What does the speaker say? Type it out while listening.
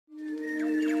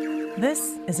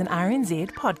This is an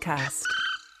RNZ podcast.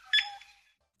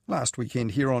 Last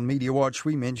weekend here on Media Watch,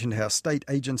 we mentioned how state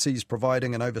agencies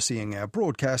providing and overseeing our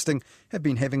broadcasting have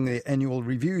been having their annual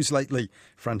reviews lately,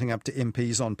 fronting up to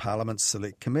MPs on Parliament's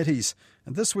select committees.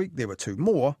 And this week there were two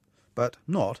more, but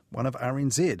not one of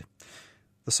RNZ.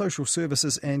 The Social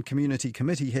Services and Community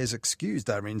Committee has excused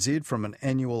RNZ from an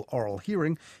annual oral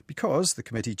hearing because, the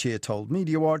committee chair told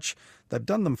Media Watch, they've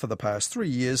done them for the past 3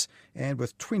 years, and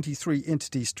with 23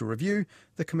 entities to review,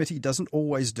 the committee doesn't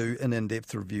always do an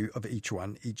in-depth review of each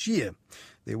one each year.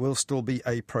 There will still be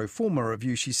a pro forma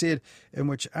review, she said, in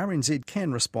which RNZ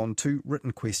can respond to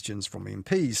written questions from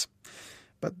MPs.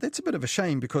 But that's a bit of a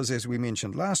shame because, as we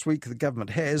mentioned last week, the government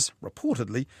has,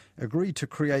 reportedly, agreed to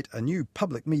create a new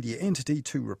public media entity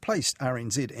to replace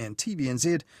RNZ and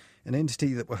TVNZ, an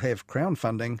entity that will have Crown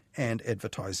funding and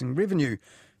advertising revenue.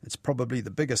 It's probably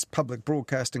the biggest public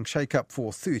broadcasting shake-up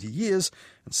for 30 years,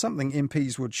 and something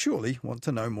MPs would surely want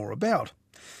to know more about.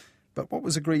 But what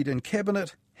was agreed in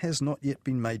Cabinet has not yet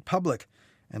been made public.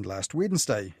 And last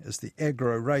Wednesday, as the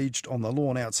aggro raged on the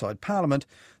lawn outside Parliament,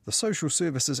 the Social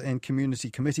Services and Community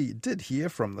Committee did hear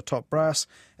from the top brass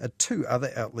at two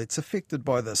other outlets affected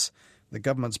by this, the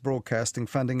government's broadcasting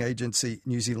funding agency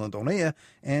New Zealand On Air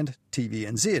and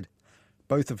TVNZ,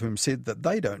 both of whom said that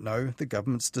they don't know the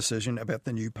government's decision about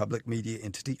the new public media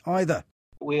entity either.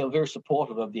 We are very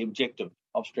supportive of the objective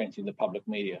of strengthening the public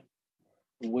media.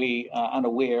 We are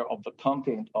unaware of the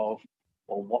content of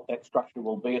or what that structure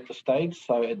will be at the stage,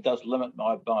 so it does limit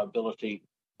my ability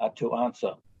to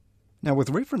answer. Now, with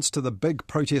reference to the big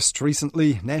protests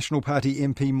recently, National Party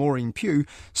MP Maureen Pugh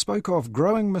spoke of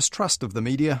growing mistrust of the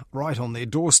media right on their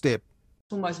doorstep.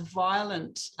 Almost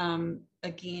violent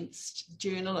against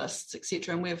journalists,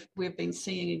 etc. And we've been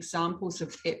seeing examples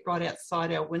of that right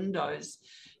outside our windows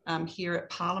here at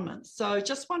Parliament. So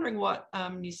just wondering what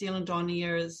New Zealand On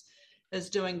Air is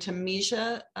doing to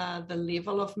measure the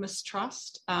level of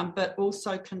mistrust, but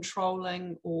also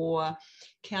controlling or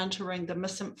countering the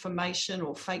misinformation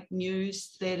or fake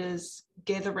news that is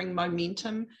gathering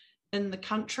momentum in the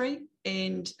country.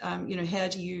 And, how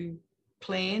do you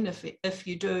plan, if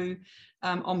you do,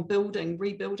 on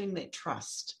rebuilding that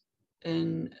trust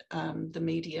in the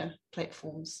media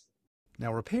platforms?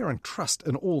 Now, repairing trust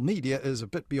in all media is a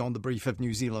bit beyond the brief of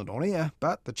New Zealand On Air,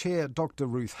 but the chair, Dr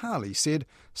Ruth Harley, said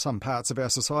some parts of our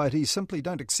society simply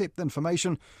don't accept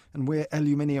information and wear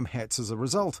aluminium hats as a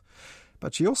result.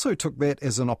 But she also took that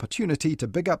as an opportunity to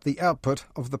big up the output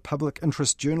of the Public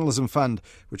Interest Journalism Fund,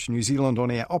 which New Zealand On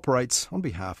Air operates on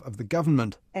behalf of the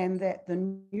government. And that the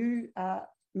new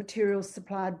materials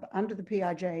supplied under the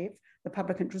PIJF, the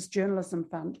Public Interest Journalism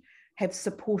Fund, have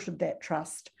supported that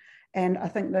trust. And I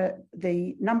think that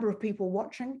the number of people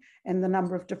watching and the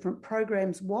number of different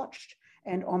programs watched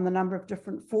and on the number of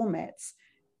different formats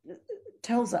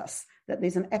tells us that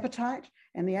there's an appetite,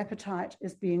 and the appetite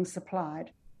is being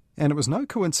supplied. And it was no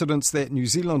coincidence that New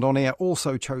Zealand On Air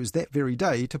also chose that very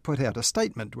day to put out a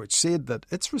statement which said that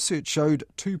its research showed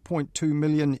 2.2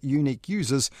 million unique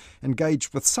users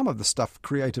engaged with some of the stuff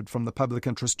created from the Public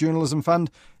Interest Journalism Fund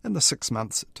in the 6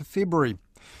 months to February.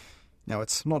 Now,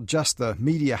 it's not just the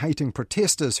media-hating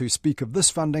protesters who speak of this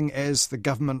funding as the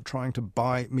government trying to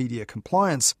buy media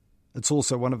compliance. It's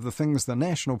also one of the things the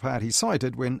National Party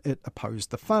cited when it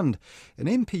opposed the fund. And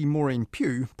MP Maureen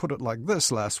Pugh put it like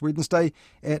this last Wednesday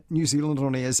at New Zealand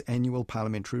On Air's annual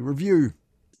parliamentary review.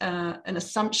 An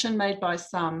assumption made by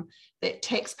some that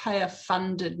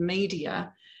taxpayer-funded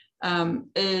media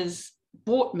is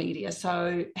bought media.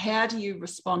 So how do you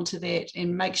respond to that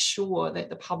and make sure that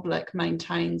the public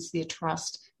maintains their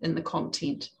trust in the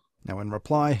content? Now, in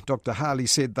reply, Dr Harley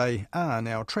said they are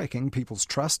now tracking people's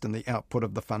trust in the output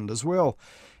of the fund as well.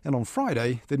 And on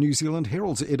Friday, the New Zealand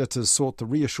Herald's editors sought to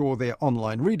reassure their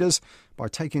online readers by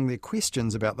taking their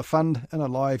questions about the fund in a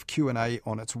live Q&A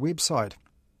on its website.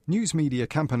 News media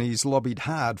companies lobbied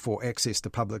hard for access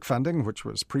to public funding, which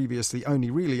was previously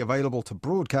only really available to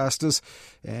broadcasters,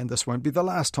 and this won't be the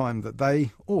last time that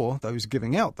they, or those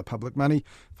giving out the public money,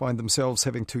 find themselves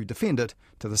having to defend it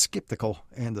to the sceptical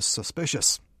and the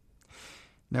suspicious.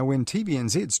 Now, when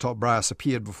TVNZ's top brass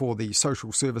appeared before the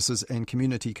Social Services and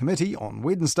Community Committee on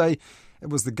Wednesday, it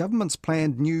was the government's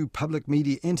planned new public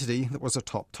media entity that was a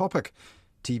top topic.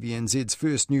 TVNZ's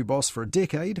first new boss for a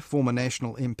decade, former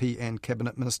National MP and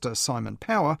Cabinet Minister Simon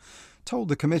Power, told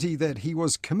the committee that he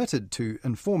was committed to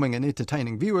informing and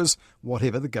entertaining viewers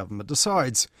whatever the government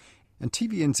decides. And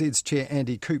TVNZ's chair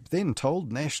Andy Coop then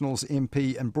told Nationals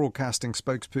MP and broadcasting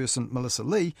spokesperson Melissa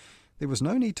Lee there was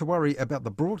no need to worry about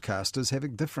the broadcasters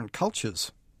having different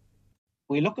cultures.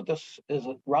 We look at this as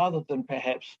rather than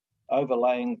perhaps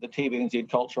overlaying the TVNZ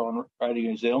culture on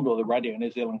Radio New Zealand, or the Radio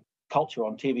New Zealand culture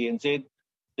on TVNZ.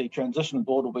 The transition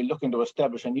board will be looking to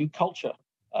establish a new culture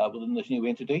within this new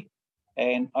entity,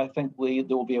 and I think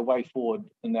there will be a way forward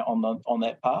on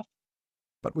that path.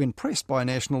 But when pressed by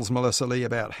National's Melissa Lee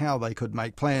about how they could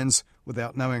make plans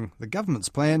without knowing the government's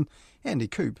plan, Andy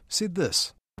Coop said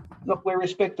this. Look, we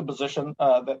respect the position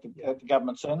that the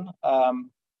government's in.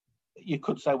 You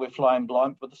could say we're flying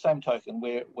blind, but at the same token,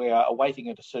 we are awaiting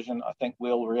a decision. I think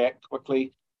we'll react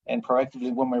quickly and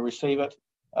proactively when we receive it.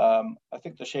 I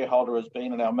think the shareholder has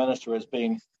been, and our minister has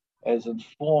been, as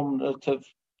informative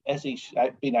as he's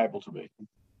been able to be.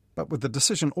 But with the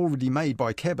decision already made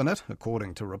by Cabinet,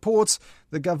 according to reports,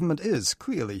 the government is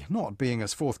clearly not being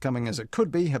as forthcoming as it could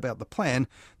be about the plan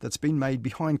that's been made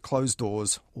behind closed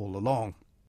doors all along.